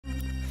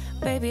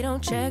Baby,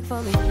 don't check for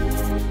me.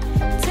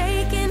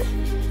 Taking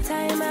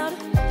time out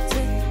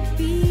to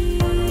be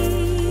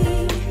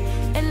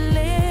and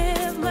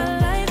live my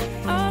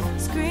life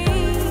off screen.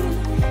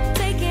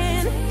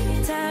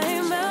 Taking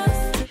time out.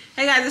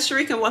 Hey guys, it's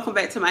Sharika and welcome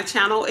back to my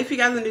channel. If you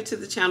guys are new to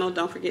the channel,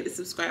 don't forget to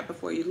subscribe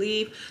before you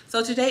leave.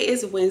 So today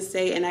is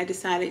Wednesday and I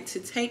decided to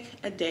take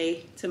a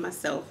day to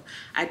myself.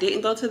 I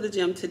didn't go to the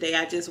gym today.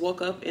 I just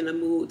woke up in a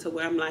mood to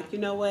where I'm like, you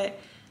know what?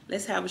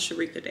 Let's have a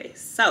Sharika day.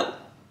 So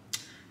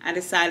I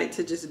decided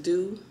to just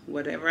do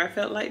whatever I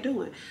felt like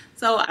doing.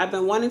 So I've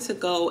been wanting to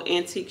go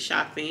antique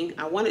shopping.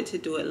 I wanted to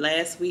do it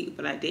last week,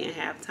 but I didn't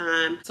have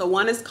time. So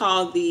one is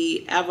called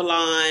the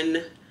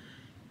Avalon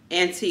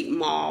Antique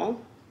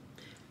Mall.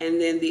 And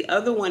then the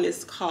other one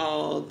is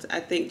called, I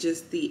think,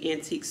 just the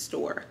Antique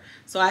Store.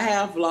 So I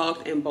have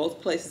vlogged in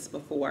both places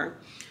before.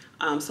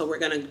 So we're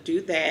gonna do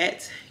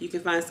that. You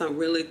can find some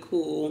really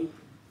cool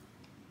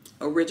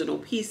original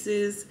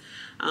pieces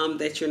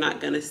that you're not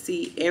gonna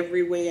see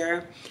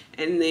everywhere.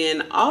 And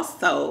then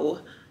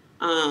also,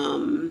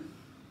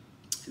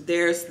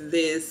 there's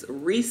this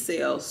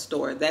resale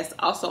store that's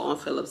also on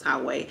Phillips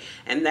Highway,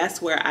 and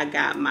that's where I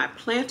got my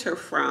planter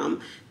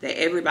from that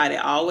everybody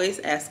always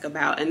asks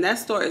about. And that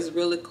store is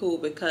really cool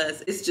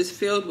because it's just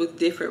filled with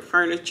different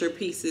furniture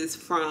pieces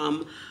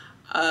from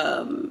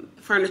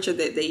furniture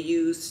that they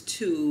use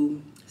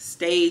to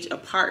stage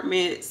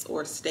apartments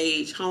or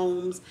stage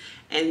homes,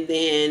 and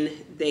then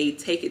they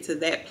take it to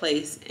that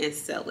place and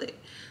sell it.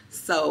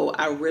 So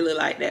I really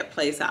like that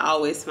place. I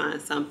always find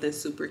something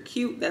super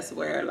cute. That's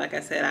where, like I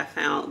said, I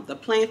found the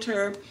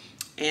planter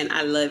and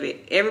I love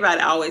it. Everybody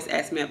always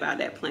asks me about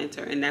that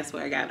planter, and that's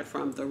where I got it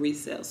from, the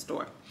resale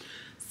store.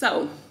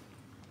 So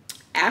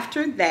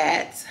after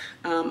that,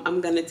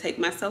 I'm gonna take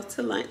myself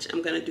to lunch.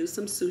 I'm gonna do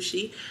some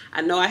sushi.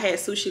 I know I had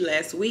sushi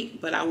last week,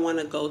 but I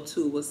wanna go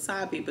to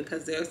Wasabi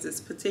because there's this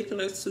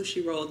particular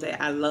sushi roll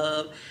that I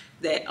love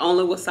that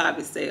only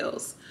Wasabi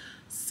sells.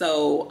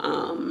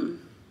 So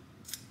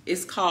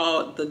it's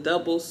called the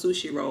double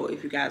sushi roll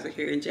if you guys are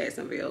here in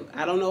Jacksonville.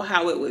 I don't know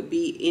how it would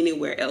be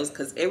anywhere else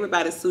because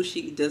everybody's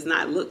sushi does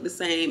not look the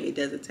same, it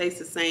doesn't taste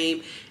the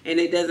same, and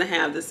it doesn't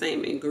have the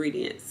same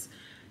ingredients.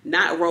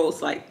 Not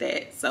rolls like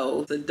that.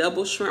 So the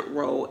double shrimp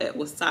roll at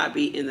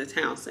Wasabi in the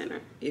town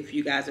center. If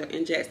you guys are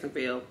in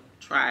Jacksonville,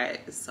 try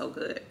it. It's so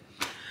good.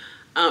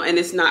 And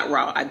it's not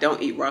raw. I don't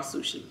eat raw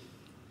sushi.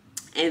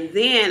 And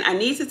then I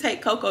need to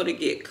take Coco to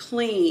get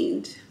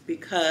cleaned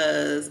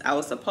because I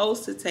was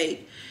supposed to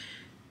take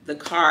the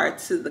car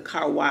to the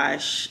car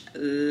wash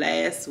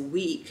last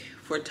week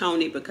for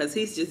Tony because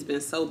he's just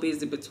been so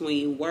busy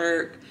between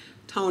work,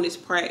 Tony's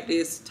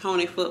practice,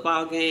 Tony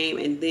football game,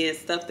 and then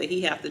stuff that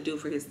he have to do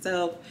for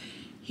himself.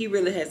 He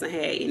really hasn't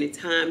had any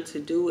time to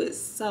do it.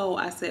 So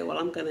I said, well,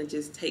 I'm gonna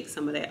just take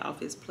some of that off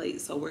his plate.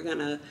 So we're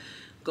gonna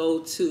go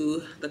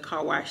to the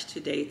car wash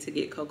today to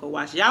get Coco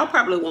washed. Y'all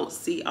probably won't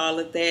see all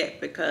of that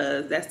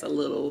because that's a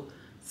little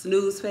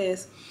snooze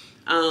fest.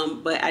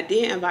 But I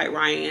did invite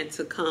Ryan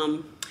to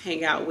come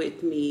hang out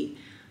with me.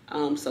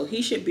 So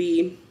he should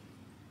be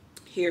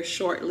here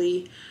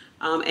shortly.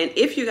 And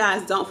if you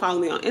guys don't follow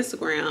me on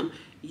Instagram,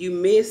 you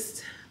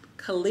missed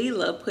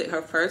Kalila put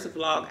her first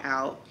vlog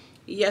out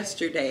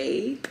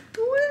yesterday.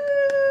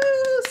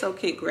 Woo! So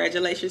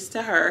congratulations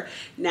to her.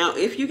 Now,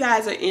 if you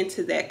guys are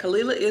into that,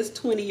 Kalila is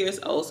 20 years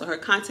old, so her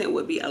content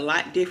would be a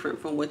lot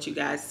different from what you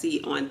guys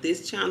see on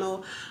this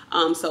channel.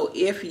 So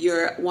if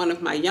you're one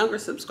of my younger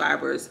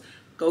subscribers,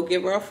 go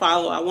give her a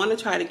follow. I want to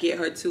try to get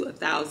her to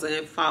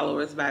 1,000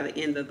 followers by the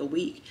end of the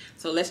week.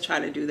 So let's try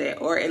to do that,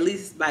 or at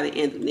least by the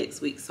end of next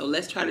week. So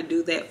let's try to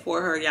do that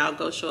for her. Y'all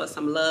go show us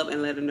some love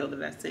and let her know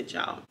that I sent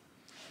y'all.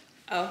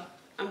 Oh,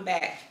 I'm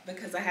back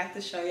because I have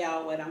to show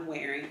y'all what I'm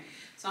wearing.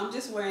 So I'm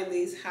just wearing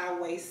these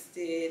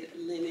high-waisted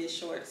linen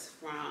shorts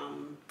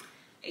from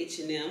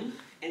H&M.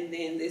 And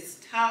then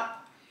this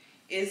top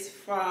is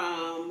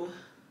from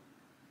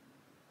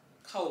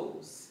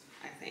Kohl's,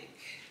 I think.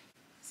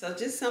 So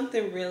just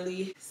something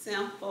really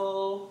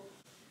simple,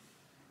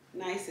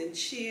 nice and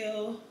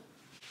chill.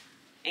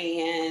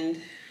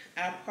 And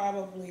I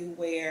probably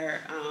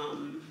wear,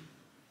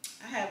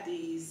 I have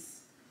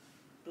these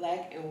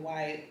black and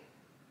white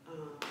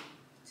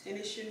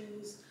tennis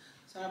shoes.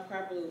 So I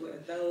probably wear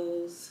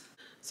those.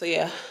 So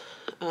yeah,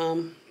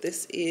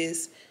 this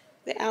is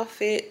the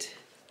outfit.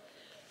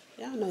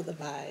 Y'all know the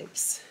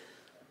vibes.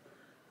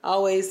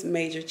 Always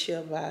major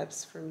chill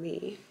vibes for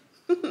me.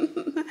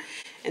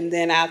 And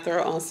then I'll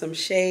throw on some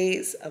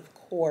shades, of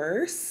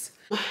course.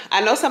 I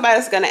know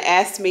somebody's gonna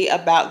ask me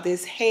about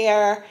this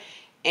hair,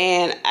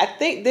 and I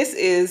think this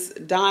is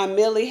Don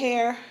Millie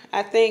hair.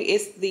 I think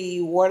it's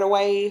the water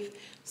wave.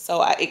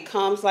 So it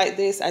comes like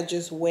this. I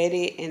just wet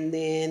it, and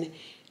then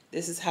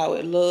this is how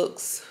it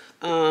looks.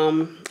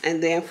 And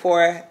then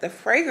for the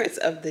fragrance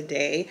of the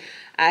day,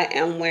 I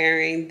am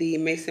wearing the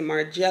Maison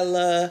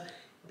Margiela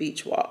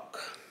Beach Walk.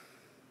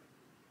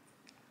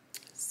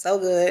 So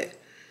good.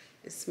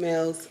 It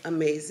smells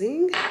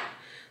amazing.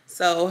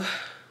 So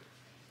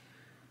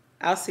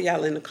I'll see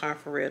y'all in the car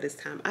for real this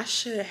time. I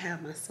should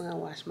have my son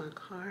wash my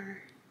car,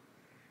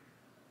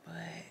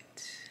 but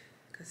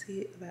because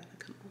he about to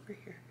come over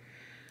here.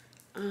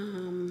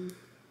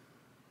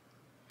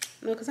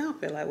 No, because I don't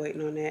feel like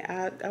waiting on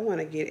that. I want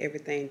to get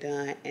everything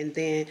done. And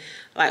then,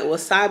 like,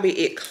 Wasabi,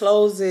 it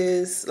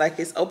closes, like,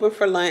 it's open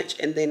for lunch,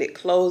 and then it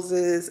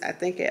closes, I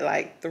think, at,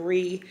 like,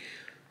 3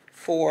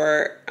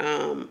 for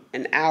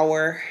an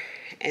hour,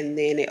 and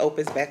then it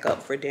opens back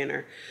up for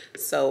dinner.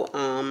 So,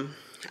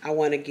 I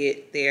want to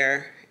get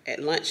there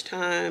at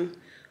lunchtime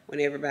when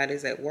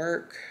everybody's at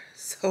work.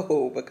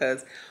 So,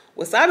 because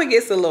Wasabi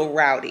gets a little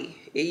rowdy.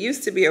 It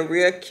used to be a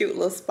real cute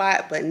little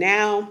spot, but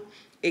now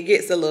it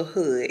gets a little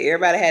hood.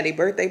 Everybody had their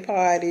birthday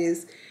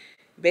parties,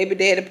 baby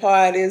daddy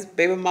parties,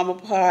 baby mama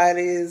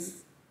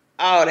parties,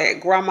 all that.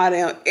 Grandma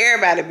down,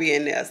 everybody be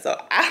in there.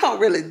 So I don't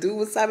really do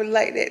Wasabi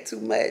like that too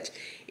much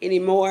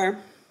anymore.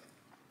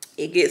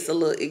 It gets a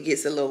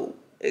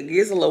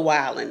little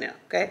wild in there,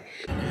 okay?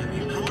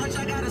 How much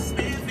I gotta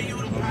spend for you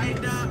to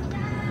pipe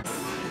down?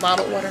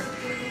 Bottled water.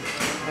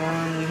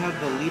 We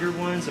have the liter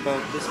ones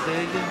about this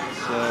big,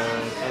 so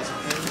that's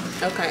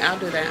okay. Okay, I'll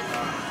do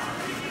that.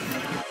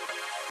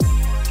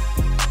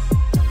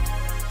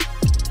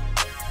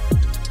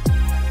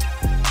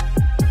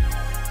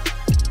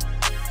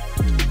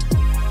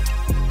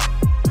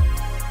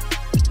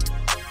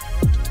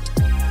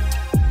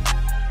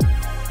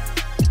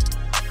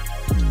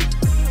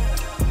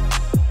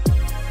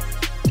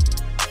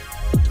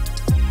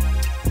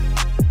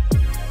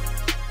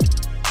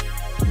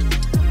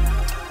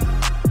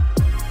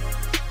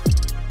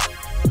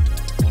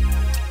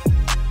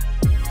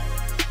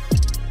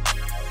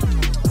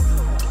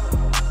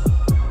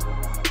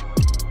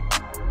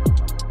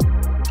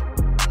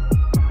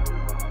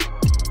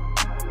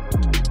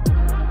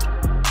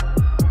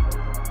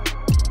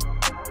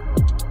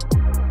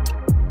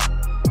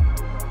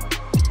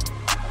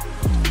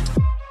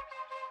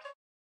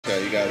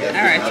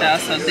 Alright, y'all,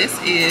 so this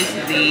is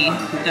the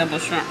double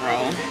shrimp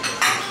roll.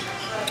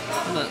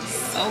 Looks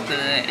so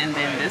good. And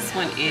then this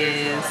one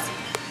is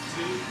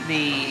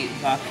the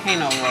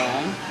volcano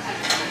roll.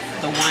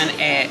 The one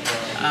at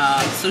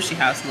Sushi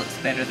House looks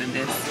better than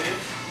this.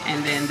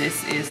 And then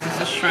this is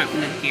a shrimp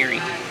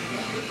nigiri.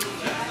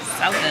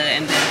 So good.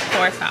 And then of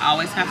course I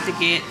always have to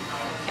get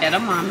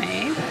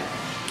edamame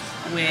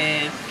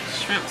with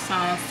shrimp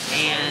sauce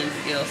and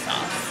eel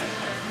sauce.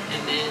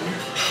 And then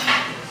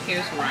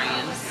here's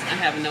Ryan's. I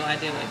have no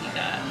idea what he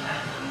got.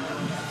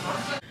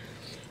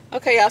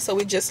 Okay, y'all, so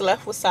we just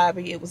left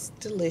Wasabi. It was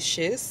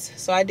delicious.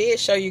 So I did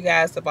show you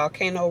guys the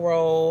volcano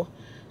roll,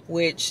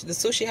 which the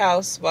Sushi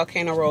House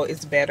volcano roll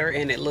is better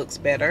and it looks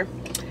better.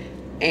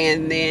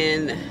 And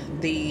then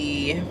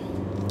the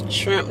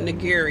shrimp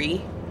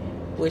nigiri,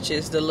 which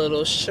is the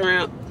little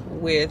shrimp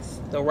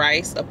with the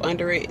rice up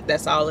under it.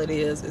 That's all it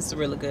is. It's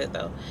really good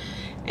though.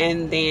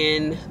 And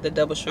then the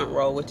double shrimp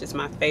roll, which is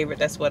my favorite.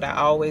 That's what I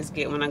always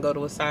get when I go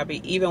to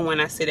Wasabi. Even when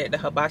I sit at the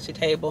hibachi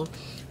table,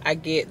 I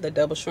get the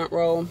double shrimp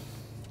roll.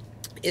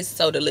 It's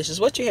so delicious.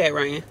 What you had,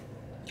 Ryan?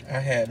 I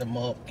had the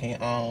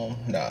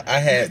I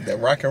had the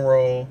rock and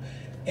roll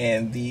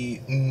and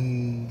the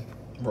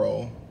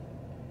roll.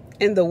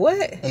 And the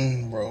what?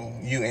 Roll.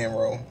 UN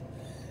roll.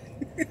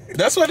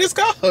 That's what it's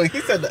called. He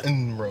said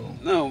the roll.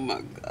 Oh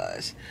my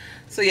gosh.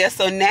 So yeah,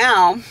 so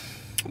now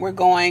we're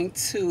going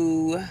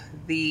to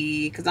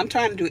because I'm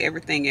trying to do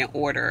everything in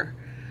order.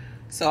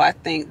 So I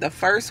think the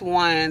first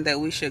one that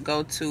we should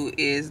go to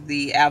is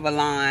the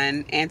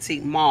Avalon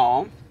Antique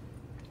Mall.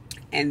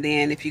 And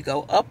then if you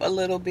go up a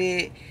little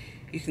bit,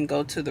 you can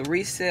go to the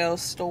resale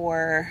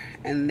store,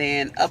 and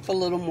then up a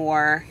little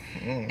more,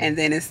 and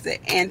then it's the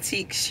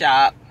antique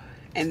shop,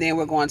 and then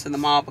we're going to the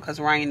mall because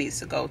Ryan needs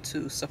to go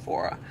to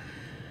Sephora.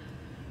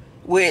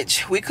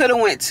 Which we could have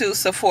went to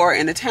Sephora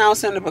in the town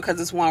center because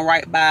it's one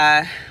right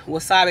by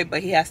Wasabi,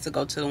 but he has to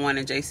go to the one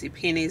in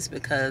JCPenney's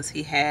because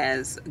he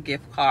has a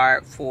gift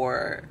card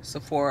for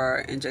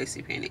Sephora and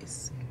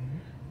JCPenney's.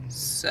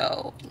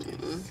 So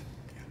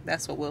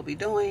that's what we'll be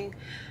doing.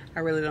 I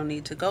really don't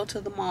need to go to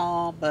the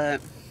mall,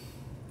 but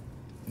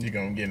you're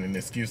gonna get an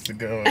excuse to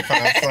go and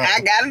find something.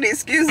 I got an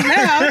excuse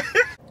now.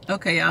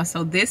 Okay, y'all,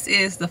 so this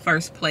is the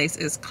first place.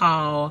 It's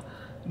called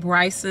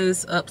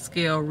Bryce's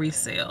Upscale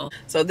Resale.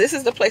 So this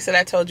is the place that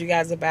I told you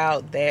guys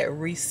about that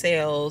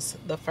resells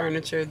the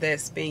furniture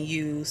that's been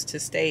used to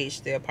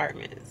stage the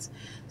apartments.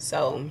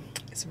 So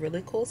it's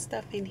really cool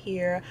stuff in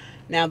here.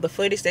 Now the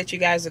footage that you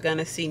guys are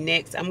gonna see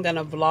next, I'm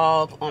gonna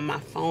vlog on my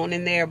phone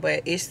in there,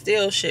 but it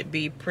still should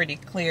be pretty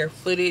clear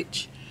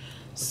footage.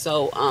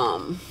 So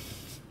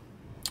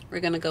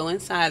we're gonna go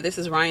inside. This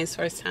is Ryan's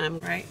first time,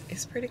 right?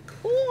 It's pretty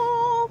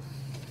cool.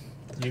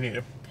 You need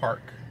to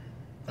park.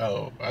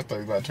 Oh, I thought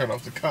you were about to turn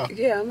off the car.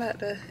 Yeah, I'm about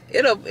to.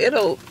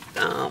 It'll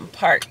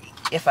park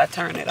if I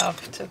turn it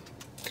off too.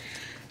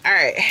 All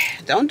right,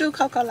 don't do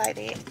Coco like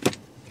that.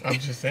 I'm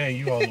just saying,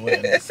 you all the way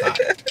on the side.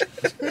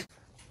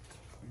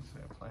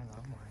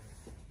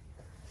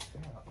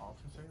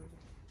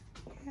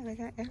 Yeah, they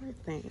got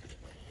everything.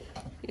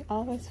 You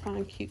always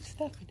find cute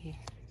stuff in here.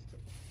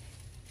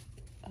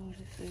 Oh,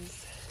 this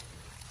is.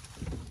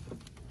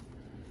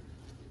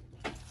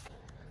 There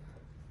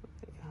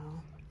we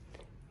go.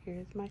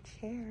 Here's my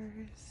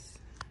chairs.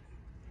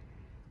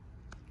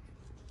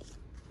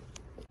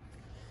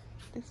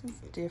 This is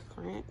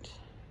different.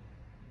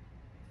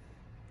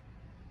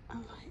 I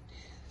like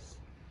this.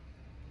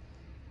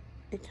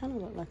 It kind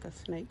of looked like a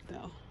snake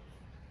though.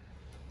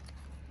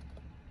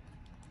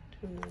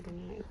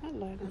 $2.99. I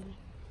like it.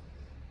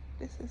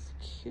 This is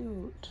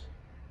cute.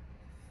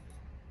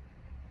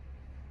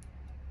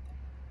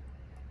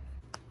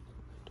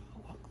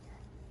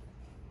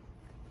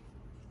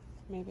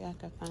 Maybe I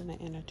could find an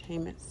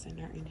entertainment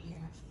center in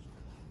here.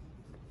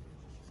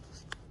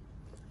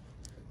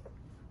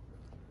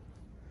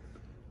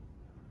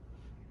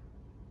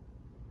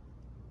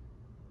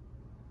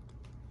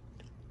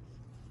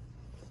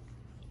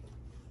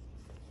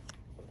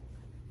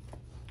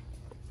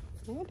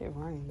 Where did it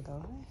rain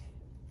though?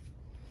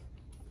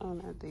 Oh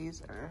no,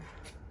 these are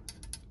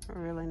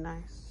really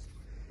nice.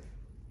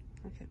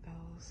 Look at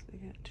those. They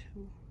got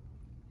two.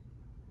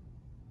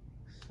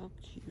 So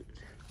cute.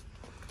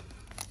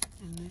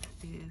 And this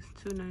is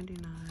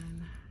 $2.99.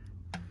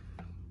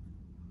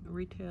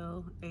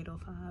 Retail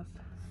 $8.05.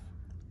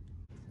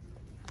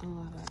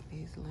 Oh, I like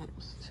these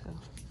lamps too.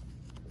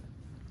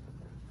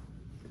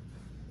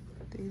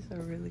 These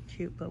are really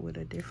cute, but with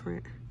a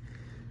different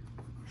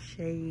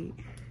shade.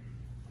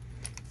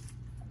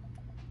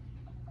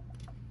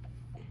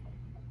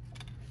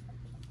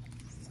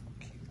 So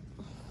cute.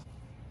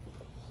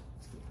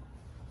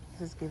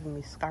 This is giving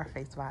me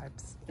Scarface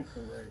vibes.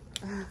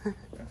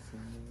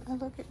 Oh,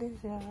 look at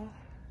this, y'all. I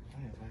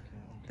didn't like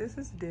it. This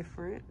is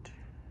different.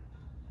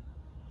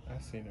 I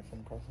seen it from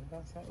across the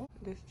outside. Oh.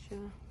 This,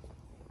 y'all.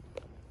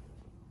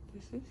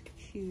 This is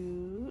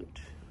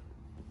cute.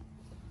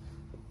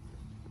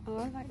 Oh,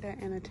 I like that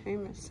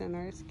entertainment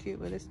center. It's cute,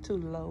 but it's too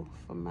low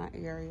for my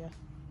area.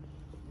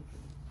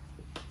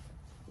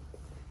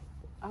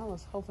 I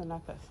was hoping I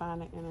could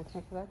find an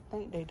entertainment, because I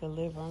think they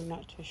deliver. I'm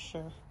not too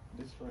sure.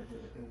 This right here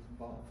is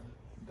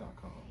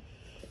bond.com.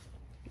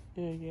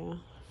 Yeah.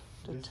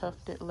 The This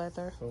tufted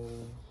leather. So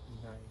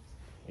nice.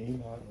 And you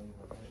know I don't even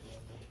like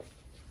leather.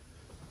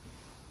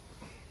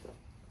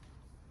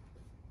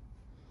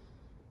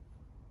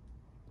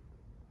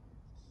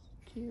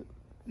 Cute.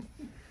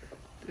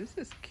 This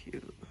is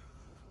cute.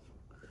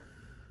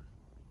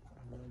 I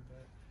like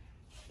that.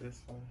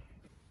 This one.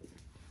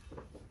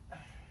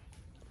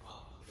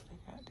 Oh, they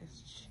got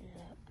this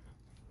chair.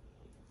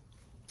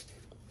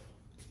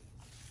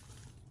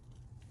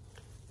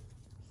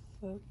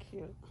 So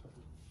cute.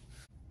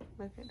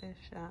 Look at this,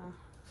 y'all.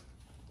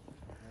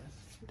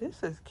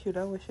 This is cute.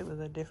 I wish it was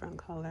a different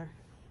color.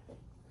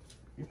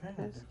 You painted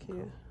That's different cute.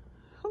 color.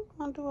 Who's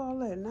gonna do all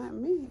that? Not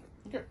me.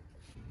 Okay.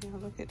 Yeah,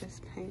 look at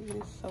this paint.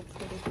 It's so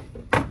pretty.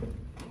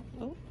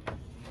 Oh.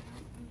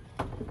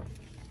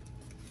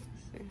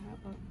 See how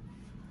it look.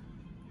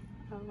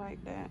 I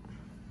like that.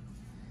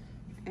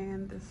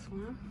 And this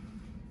one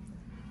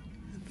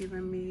is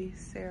giving me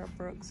Sarah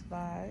Brooks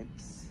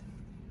vibes.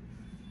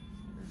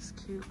 It's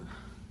cute.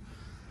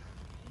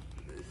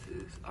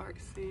 This is Art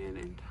Sand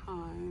and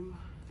Time,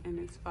 and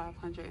it's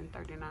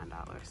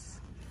 $539.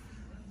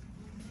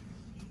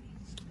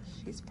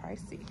 She's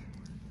pricey.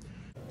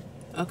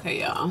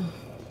 Okay, y'all.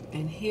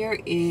 And here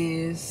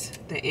is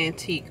the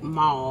antique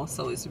mall.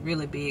 So it's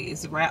really big.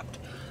 It's wrapped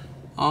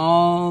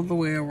all the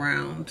way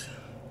around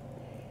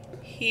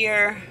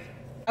here.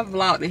 I've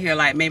vlogged in here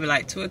like maybe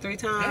like 2 or 3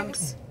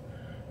 times.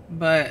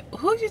 But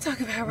who are you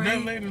talking about, right?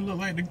 That lady look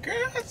like the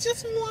girls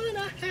just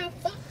wanna have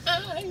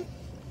fun.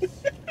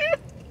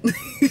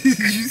 You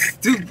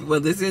stupid. Well,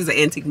 this is an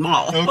antique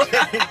mall.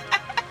 Okay.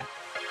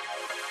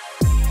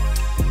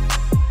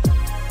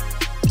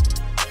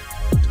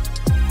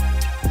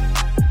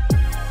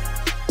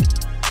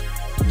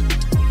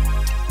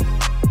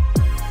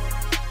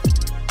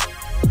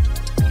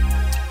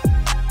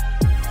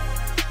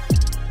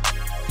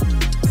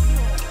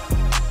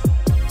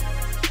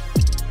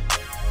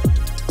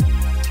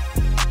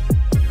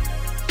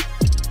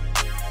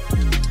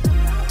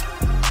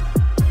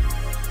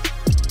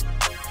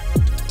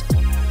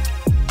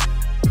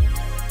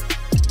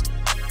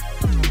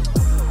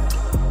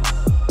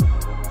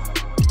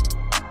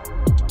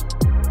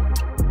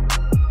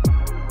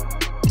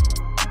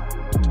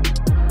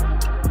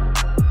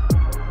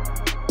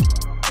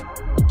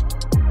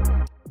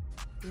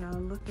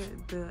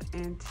 The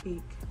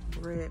antique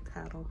bread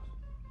paddle.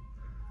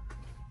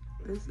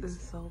 This is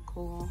so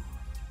cool.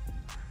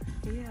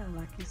 Yeah,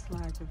 like you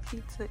slide your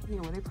pizza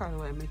in. Well, they probably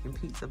weren't making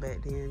pizza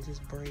back then,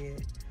 just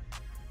bread.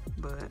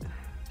 But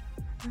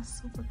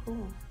that's super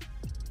cool.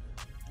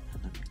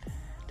 Look at that.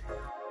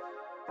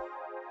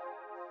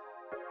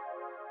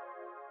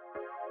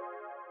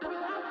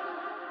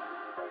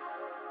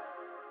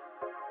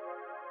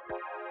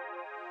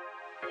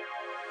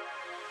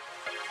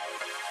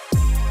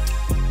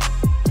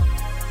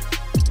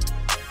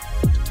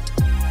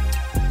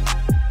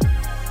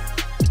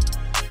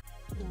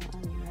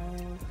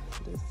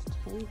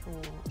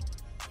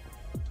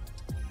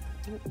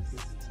 It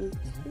is too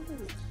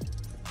cute.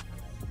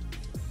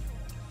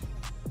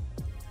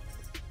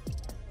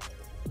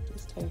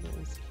 This table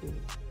is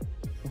cute.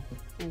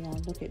 And y'all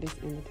look at this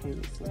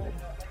entertainment center.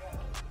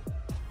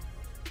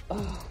 Oh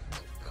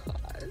my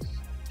gosh.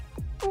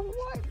 I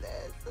like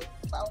this.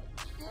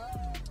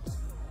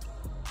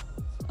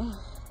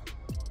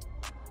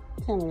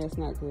 Tell me that's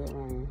not good,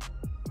 Ryan.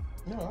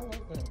 No, I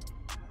like that.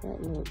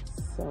 That looks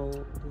so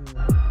good.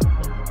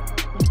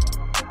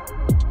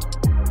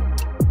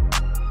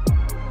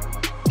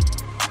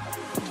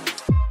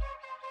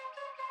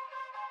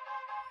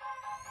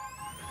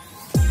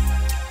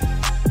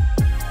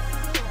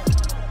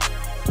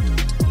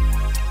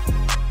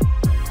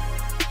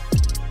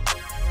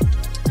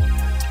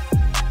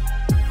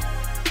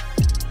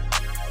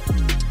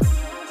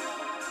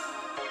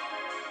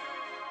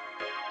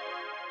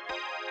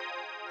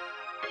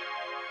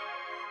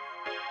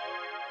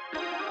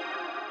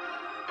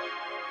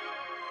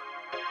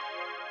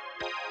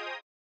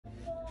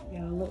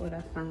 Y'all, look what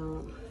I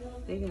found.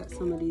 They got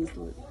some of these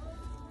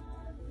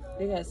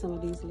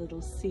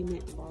little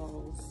cement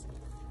balls.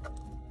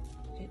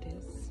 Look at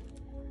this.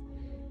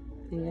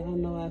 And y'all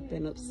know I've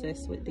been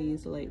obsessed with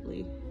these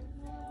lately.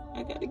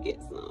 I gotta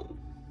get some.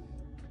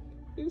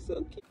 They're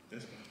so cute.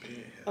 That's my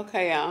bed.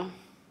 Okay, y'all.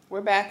 We're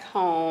back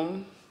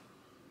home.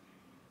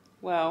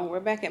 Well,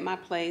 we're back at my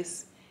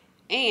place.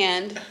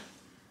 And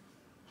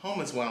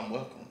Home is where I'm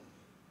welcome.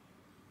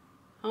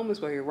 home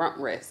is where your rump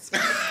rests.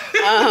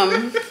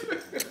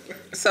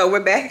 So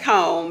we're back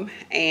home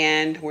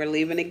and we're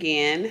leaving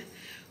again.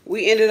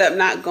 We ended up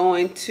not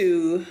going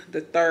to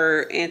the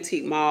third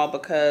antique mall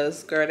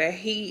because, girl, that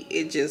heat,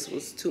 it just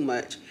was too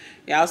much.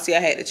 Y'all see I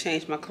had to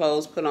change my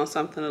clothes, put on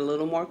something a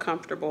little more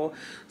comfortable.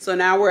 So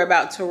now we're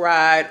about to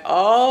ride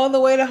all the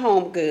way to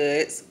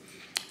HOMEGOODS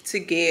to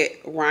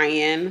get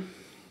Ryan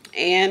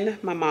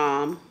and my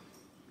mom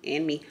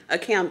and me a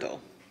candle.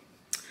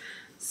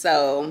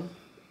 So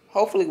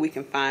hopefully we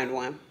can find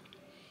one.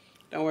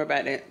 Don't worry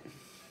about that.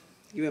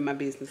 You in my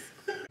business.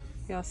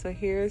 Y'all, so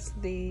here's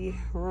the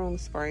room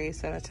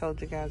sprays that I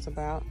told you guys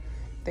about.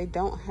 They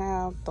don't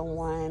have the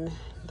one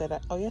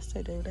that oh yes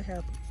they do, they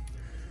have,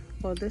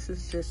 well, this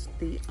is just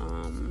the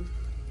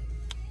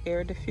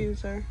air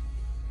diffuser.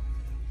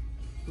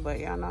 But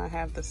y'all know I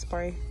have the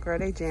spray. Girl,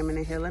 they jamming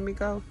in here. Let me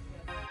go.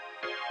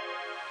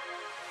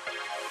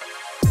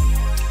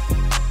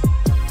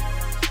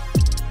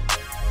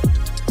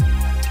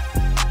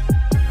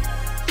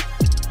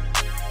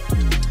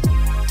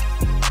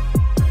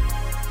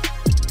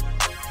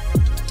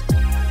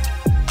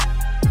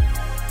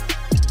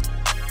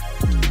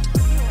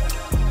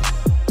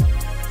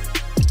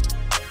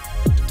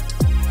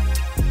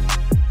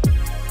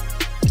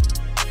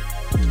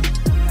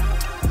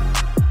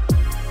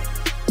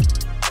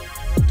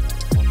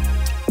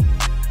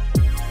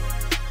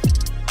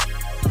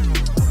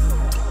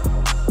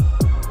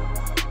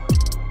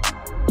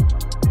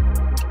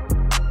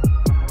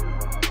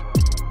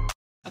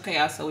 Okay,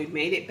 y'all, so we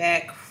made it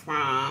back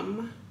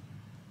from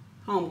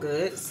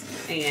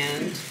HOMEGOODS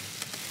and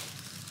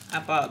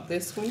I bought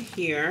this one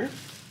here.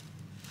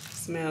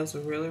 Smells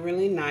really,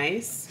 really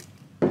nice.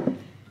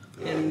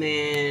 And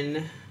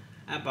then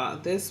I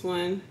bought this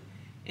one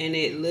and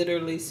it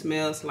literally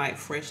smells like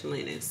fresh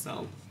linen.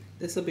 So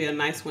this will be a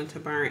nice one to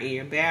burn in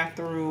your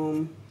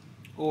bathroom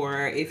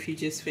or if you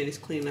just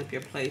finished cleaning up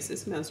your place. It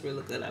smells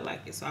really good. I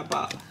like it. So I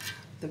bought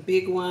the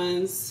big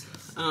ones.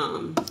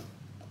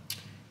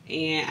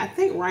 And I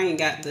think Ryan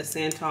got the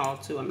Santal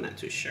too. I'm not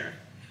too sure.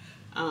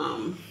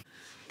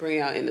 Bring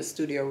y'all in the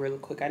studio really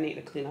quick. I need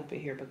to clean up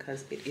in here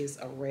because it is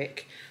a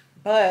wreck.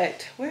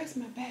 But where's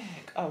my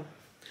bag? Oh,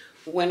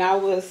 when I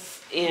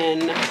was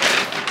in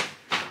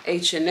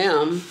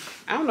H&M,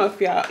 I don't know if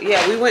y'all,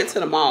 yeah, we went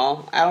to the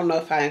mall. I don't know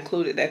if I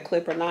included that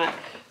clip or not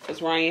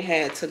because Ryan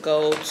had to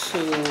go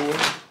to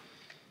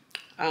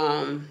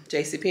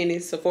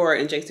JCPenney's,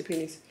 Sephora and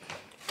JCPenney's.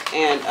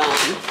 And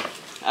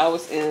I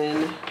was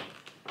in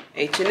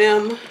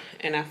H&M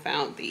and I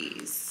found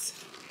these.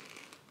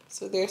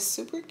 So they're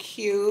super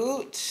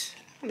cute.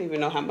 I don't even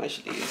know how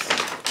much these.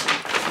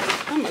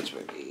 How much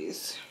were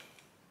these?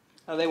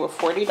 Oh, they were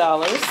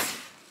 $40.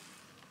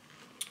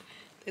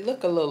 They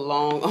look a little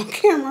long on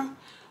camera,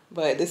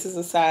 but this is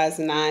a size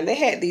 9. They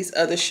had these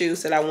other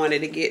shoes that I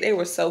wanted to get. They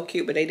were so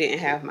cute, but they didn't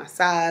have my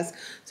size.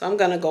 So I'm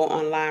gonna go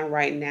online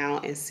right now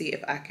and see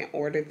if I can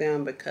order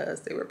them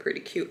because they were pretty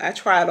cute. I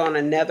tried on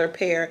another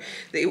pair.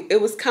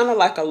 It was kind of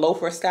like a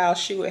loafer style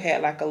shoe. It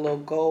had like a little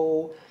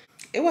gold,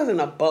 it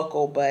wasn't a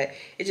buckle, but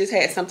it just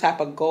had some type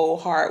of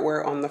gold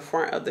hardware on the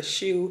front of the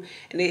shoe.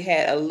 And it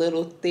had a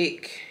little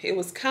thick, it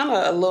was kind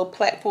of a little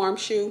platform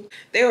shoe.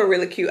 They were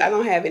really cute. I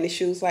don't have any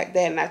shoes like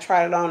that. And I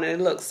tried it on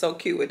and it looked so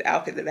cute with the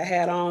outfit that I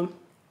had on.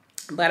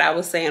 But I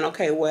was saying,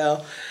 okay,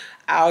 well,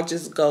 I'll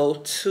just go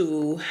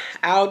to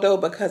Aldo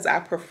because I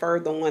prefer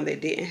the one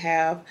that didn't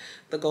have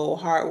the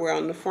gold hardware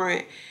on the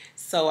front.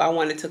 So I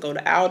wanted to go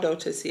to Aldo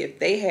to see if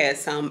they had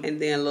some. And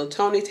then Lil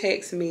Tony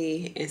texted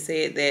me and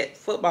said that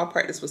football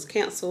practice was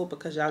canceled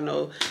because y'all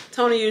know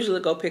Tony usually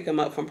go pick him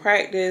up from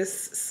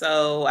practice.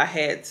 So I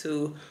had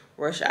to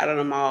rush out of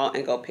the mall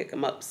and go pick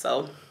him up.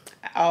 So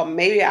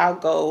maybe I'll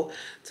go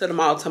to the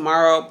mall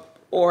tomorrow,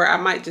 or I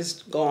might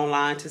just go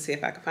online to see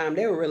if I can find them.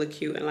 They were really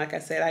cute. And like I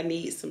said, I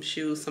need some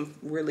shoes, some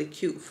really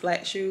cute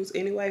flat shoes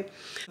anyway.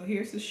 So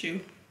here's the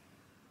shoe.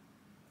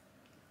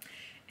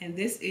 And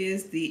this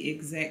is the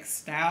exact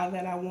style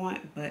that I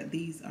want, but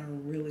these are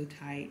really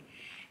tight.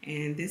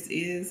 And this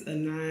is a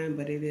 9,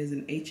 but it is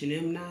an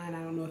H&M 9.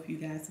 I don't know if you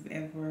guys have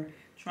ever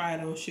tried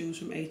on shoes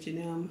from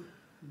H&M,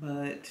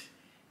 but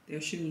their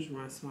shoes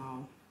run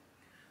small.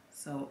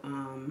 So,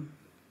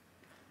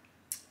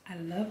 I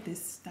love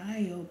this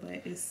style,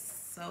 but it's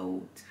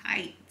so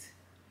tight.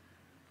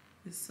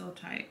 It's so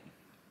tight.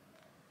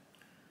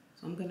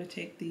 So I'm gonna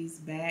take these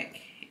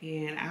back,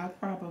 and I'll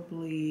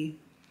probably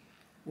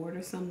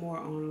order some more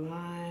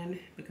online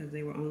because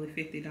they were only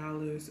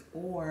 $50,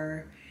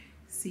 or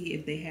see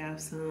if they have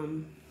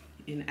some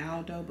in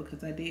Aldo,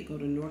 because I did go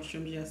to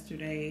Nordstrom's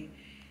yesterday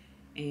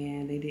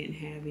and they didn't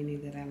have any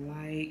that I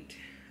liked.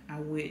 I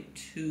went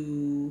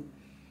to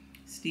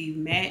Steve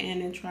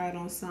Madden and tried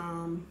on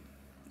some,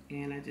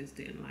 and I just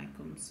didn't like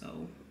them.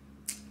 So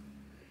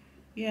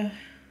yeah,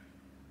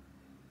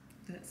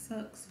 that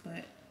sucks,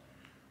 but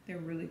they're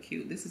really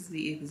cute. This is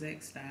the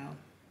exact style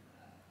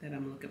that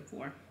I'm looking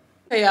for.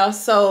 Hey y'all,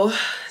 so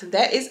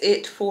that is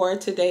it for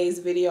today's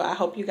video. I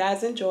hope you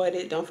guys enjoyed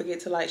it. Don't forget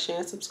to like, share,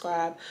 and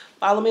subscribe.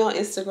 Follow me on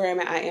Instagram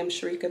at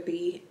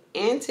IAMSHERIKAB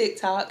and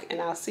TikTok,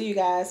 and I'll see you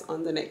guys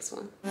on the next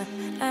one.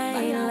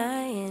 I ain't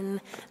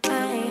lying,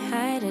 I ain't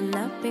hiding,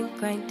 I've been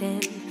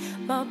grinding,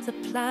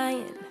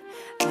 multiplying.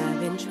 I've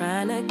been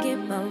trying to get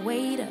my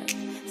weight up,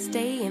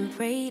 staying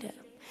prayed up,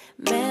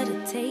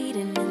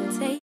 meditating and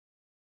taking